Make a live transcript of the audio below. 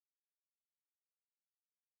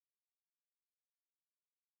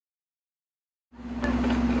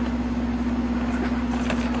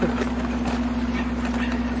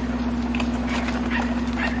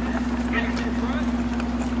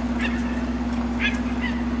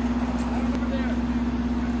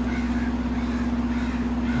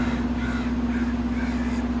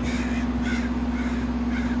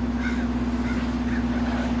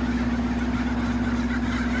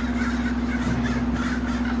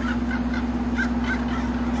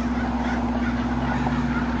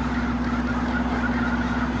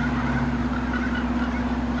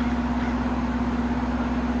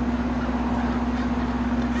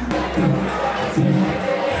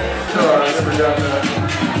This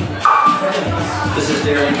is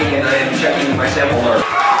Darren King, and I am checking my sample alert.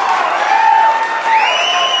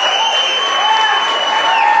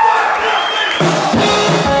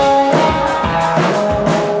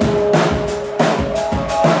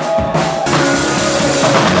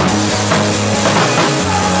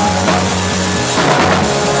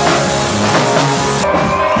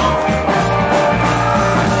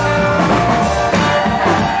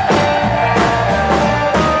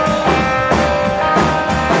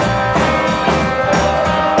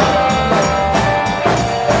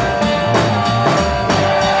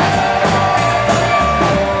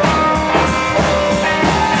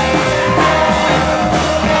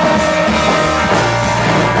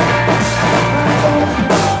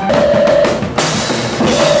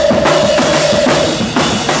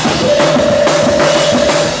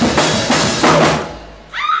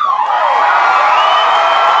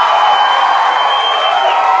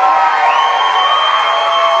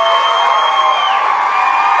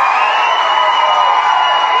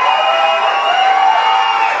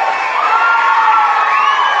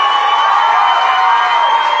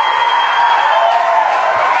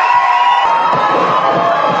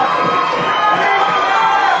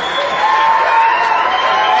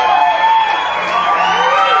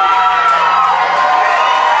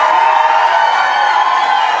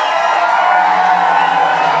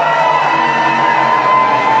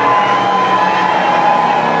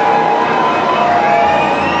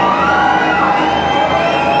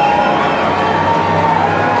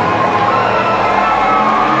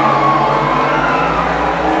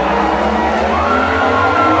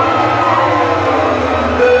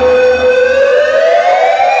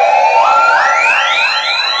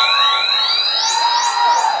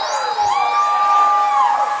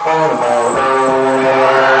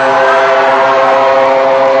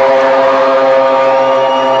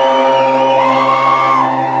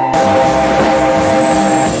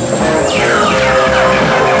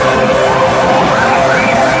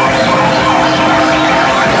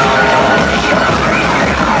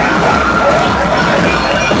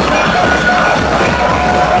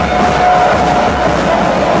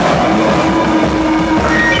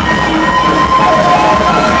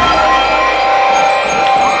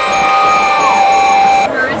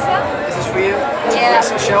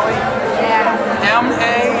 Shelly? Yeah.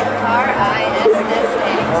 M-A-R-I-S-S-A.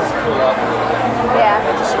 Yeah.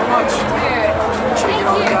 Thank you so much. Dude. Check it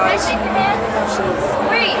out, guys. Thank you, man. Absolutely.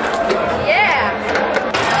 Sweet. Yeah.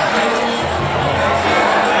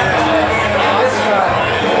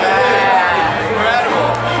 Incredible.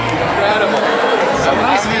 Incredible. So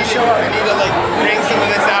nice of you to show up. I need to like bring some of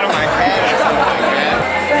this out of my head or something, man.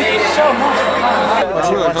 Thank you so much.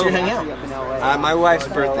 Why don't you hang out? My wife's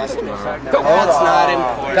birthday's tomorrow. That's not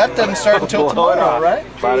important. That doesn't start until tomorrow, right?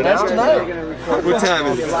 That's tonight. What time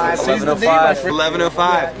is it? 11:05.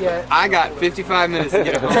 11:05. I got 55 minutes to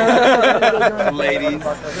get home. Ladies.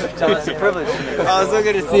 It's a privilege. Oh, it's so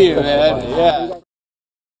good to see you, man. Yeah.